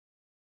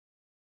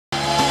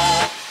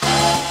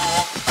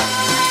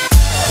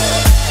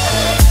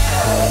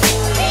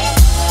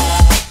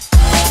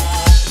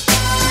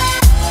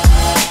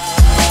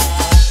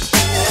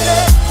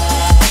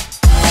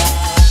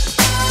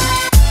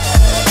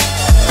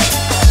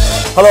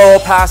Hello El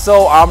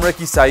Paso, I'm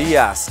Ricky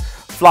Saillas.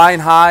 Flying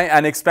high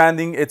and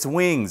expanding its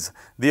wings,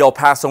 the El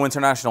Paso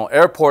International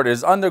Airport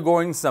is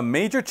undergoing some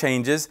major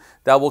changes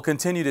that will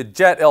continue to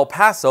jet El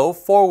Paso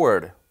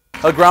forward.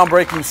 A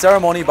groundbreaking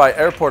ceremony by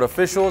airport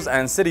officials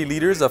and city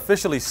leaders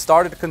officially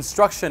started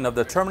construction of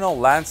the terminal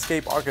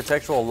landscape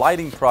architectural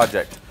lighting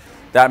project.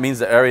 That means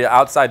the area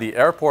outside the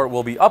airport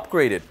will be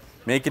upgraded,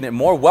 making it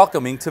more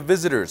welcoming to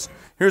visitors.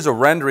 Here's a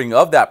rendering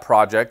of that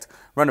project.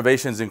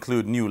 Renovations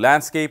include new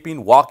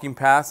landscaping, walking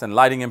paths, and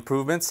lighting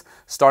improvements,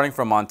 starting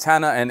from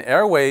Montana and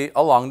Airway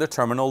along the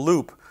terminal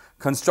loop.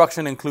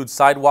 Construction includes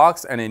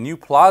sidewalks and a new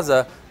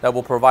plaza that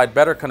will provide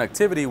better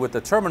connectivity with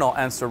the terminal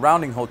and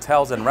surrounding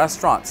hotels and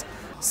restaurants.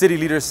 City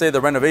leaders say the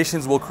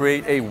renovations will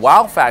create a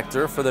wow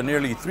factor for the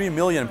nearly 3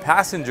 million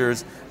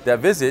passengers that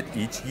visit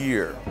each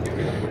year.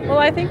 Well,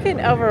 I think that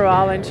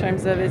overall, in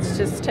terms of it's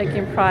just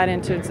taking pride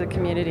into the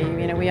community.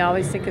 You know, we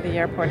always think of the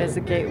airport as a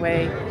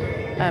gateway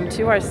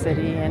to our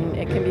city, and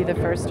it can be the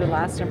first or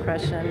last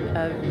impression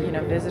of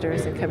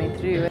visitors and coming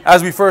through.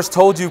 As we first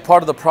told you,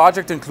 part of the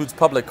project includes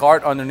public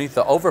art underneath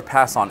the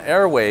overpass on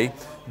Airway.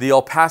 The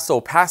El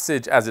Paso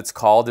Passage, as it's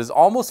called, is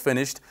almost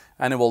finished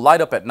and it will light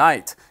up at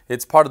night.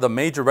 It's part of the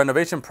major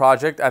renovation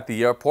project at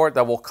the airport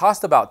that will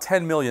cost about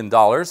 $10 million.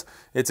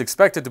 It's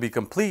expected to be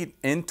complete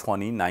in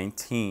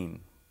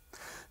 2019.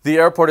 The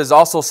airport is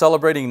also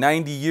celebrating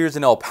 90 years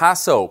in El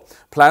Paso.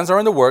 Plans are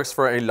in the works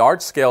for a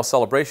large-scale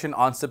celebration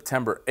on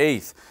September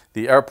 8th.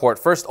 The airport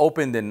first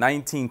opened in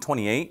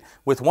 1928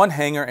 with one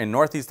hangar in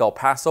northeast El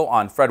Paso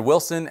on Fred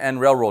Wilson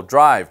and Railroad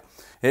Drive.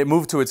 It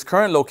moved to its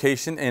current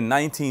location in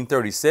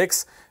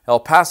 1936. El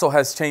Paso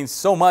has changed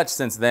so much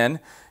since then.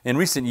 In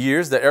recent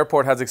years, the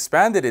airport has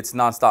expanded its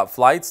nonstop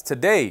flights.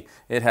 Today,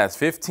 it has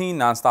 15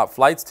 nonstop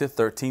flights to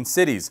 13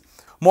 cities.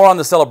 More on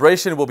the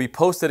celebration will be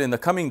posted in the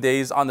coming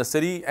days on the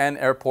city and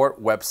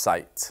airport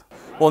website.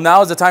 Well,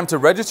 now is the time to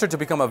register to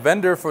become a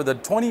vendor for the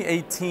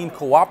 2018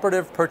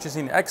 Cooperative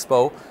Purchasing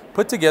Expo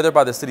put together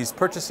by the city's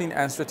Purchasing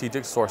and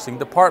Strategic Sourcing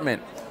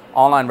Department.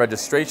 Online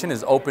registration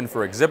is open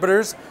for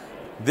exhibitors.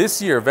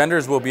 This year,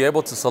 vendors will be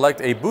able to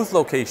select a booth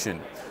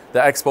location. The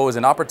expo is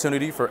an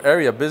opportunity for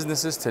area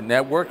businesses to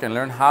network and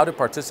learn how to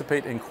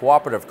participate in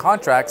cooperative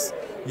contracts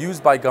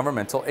used by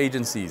governmental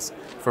agencies.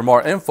 For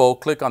more info,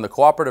 click on the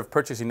Cooperative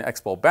Purchasing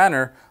Expo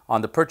banner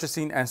on the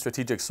Purchasing and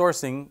Strategic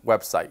Sourcing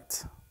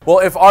website. Well,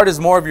 if art is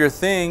more of your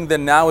thing,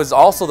 then now is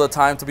also the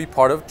time to be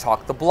part of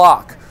Chalk the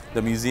Block.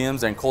 The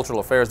Museums and Cultural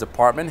Affairs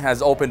Department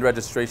has opened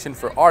registration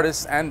for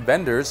artists and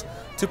vendors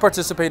to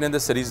participate in the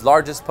city's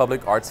largest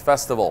public arts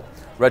festival.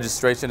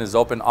 Registration is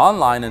open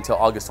online until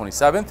August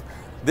 27th.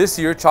 This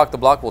year, Chalk the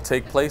Block will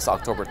take place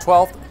October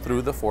 12th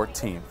through the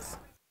 14th.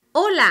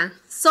 Hola,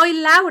 soy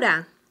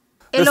Laura.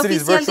 The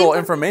city's virtual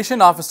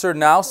information officer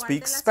now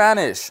speaks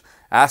Spanish.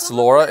 Ask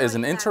Laura is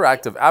an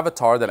interactive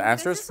avatar that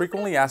answers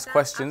frequently asked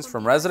questions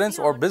from residents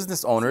or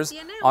business owners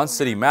on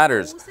city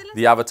matters.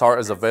 The avatar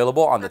is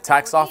available on the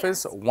tax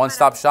office,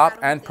 one-stop shop,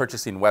 and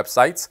purchasing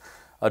websites.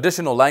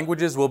 Additional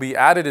languages will be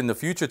added in the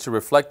future to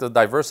reflect the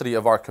diversity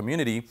of our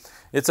community.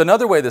 It's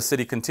another way the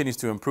city continues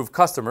to improve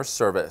customer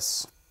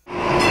service.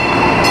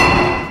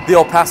 The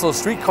El Paso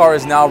streetcar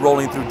is now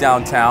rolling through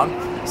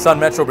downtown. Sun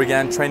Metro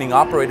began training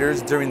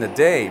operators during the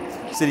day.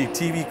 City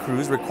TV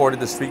crews recorded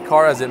the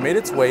streetcar as it made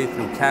its way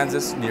through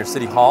Kansas near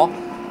City Hall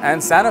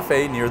and Santa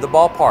Fe near the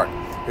ballpark.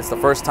 It's the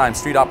first time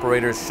street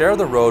operators share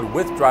the road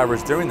with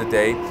drivers during the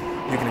day.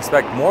 You can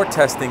expect more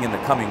testing in the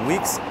coming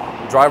weeks.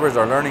 Drivers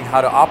are learning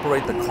how to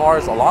operate the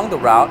cars along the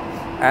route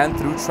and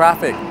through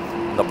traffic.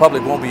 The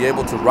public won't be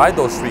able to ride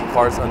those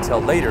streetcars until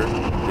later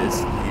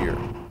this year.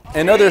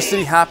 In other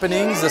city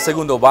happenings, the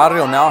Segundo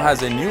Barrio now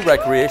has a new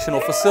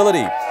recreational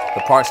facility.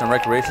 The Parks and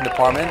Recreation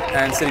Department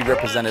and City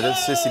Representative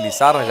Cicely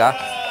Sarga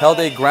held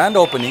a grand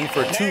opening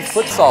for 2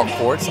 futsal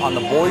courts on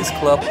the Boys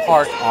Club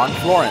Park on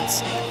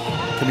Florence.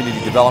 Community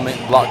Development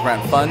Block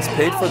Grant funds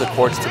paid for the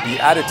courts to be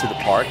added to the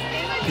park.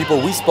 People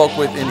we spoke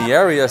with in the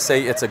area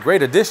say it's a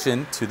great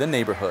addition to the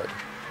neighborhood.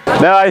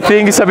 No, I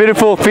think it's a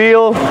beautiful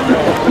field.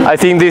 I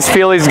think this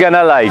field is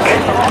gonna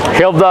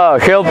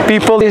help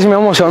people. Me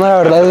emociona,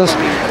 la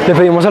verdad. Le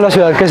pedimos a la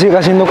ciudad que siga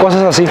haciendo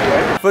cosas así.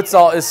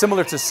 Futsal is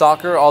similar to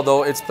soccer,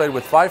 although it's played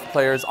with 5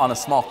 players on a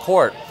small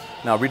court.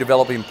 Now,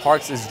 redeveloping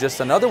parks is just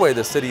another way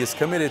the city is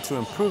committed to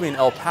improving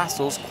El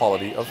Paso's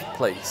quality of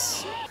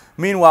place.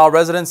 Meanwhile,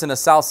 residents in a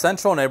South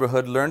Central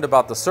neighborhood learned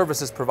about the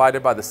services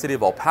provided by the city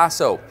of El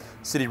Paso.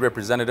 City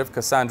Representative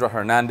Cassandra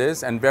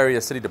Hernandez and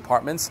various city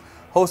departments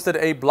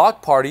hosted a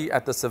block party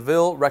at the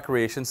Seville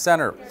Recreation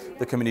Center.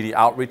 The community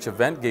outreach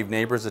event gave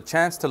neighbors a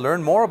chance to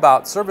learn more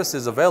about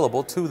services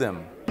available to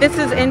them. This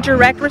is in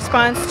direct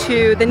response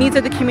to the needs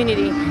of the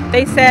community.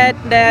 They said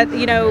that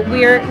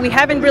we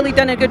haven't really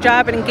done a good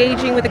job at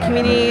engaging with the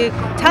community,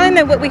 telling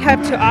them what we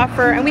have to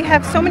offer, and we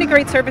have so many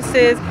great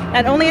services,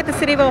 not only at the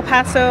city of El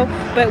Paso,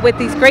 but with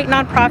these great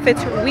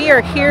nonprofits. We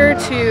are here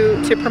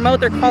to promote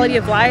their quality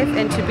of life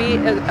and to be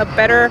a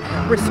better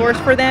resource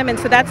for them, and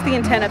so that's the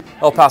intent of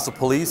El Paso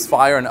Police,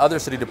 Fire, and other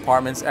city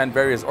departments and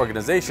various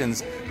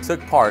organizations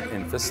took part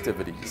in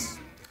festivities.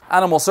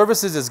 Animal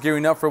Services is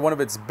gearing up for one of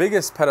its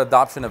biggest pet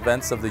adoption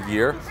events of the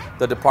year.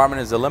 The department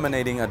is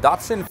eliminating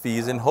adoption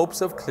fees in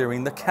hopes of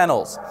clearing the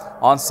kennels.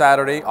 On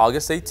Saturday,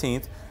 August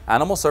 18th,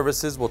 Animal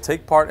Services will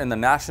take part in the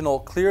national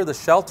Clear the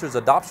Shelters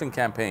adoption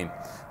campaign.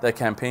 The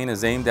campaign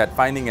is aimed at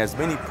finding as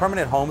many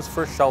permanent homes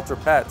for shelter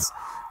pets.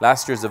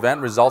 Last year's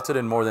event resulted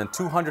in more than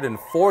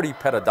 240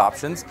 pet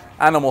adoptions.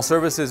 Animal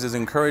Services is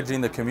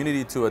encouraging the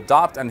community to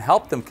adopt and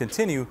help them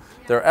continue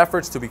their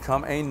efforts to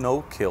become a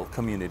no-kill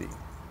community.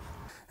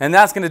 And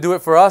that's going to do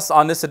it for us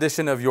on this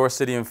edition of Your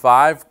City in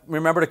 5.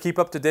 Remember to keep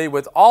up to date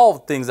with all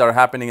things that are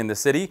happening in the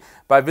city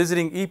by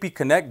visiting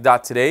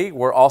epconnect.today.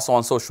 We're also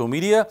on social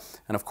media,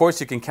 and of course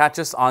you can catch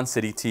us on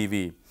City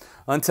TV.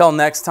 Until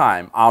next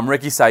time, I'm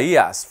Ricky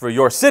Saillas for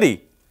Your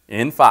City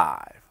in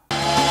 5.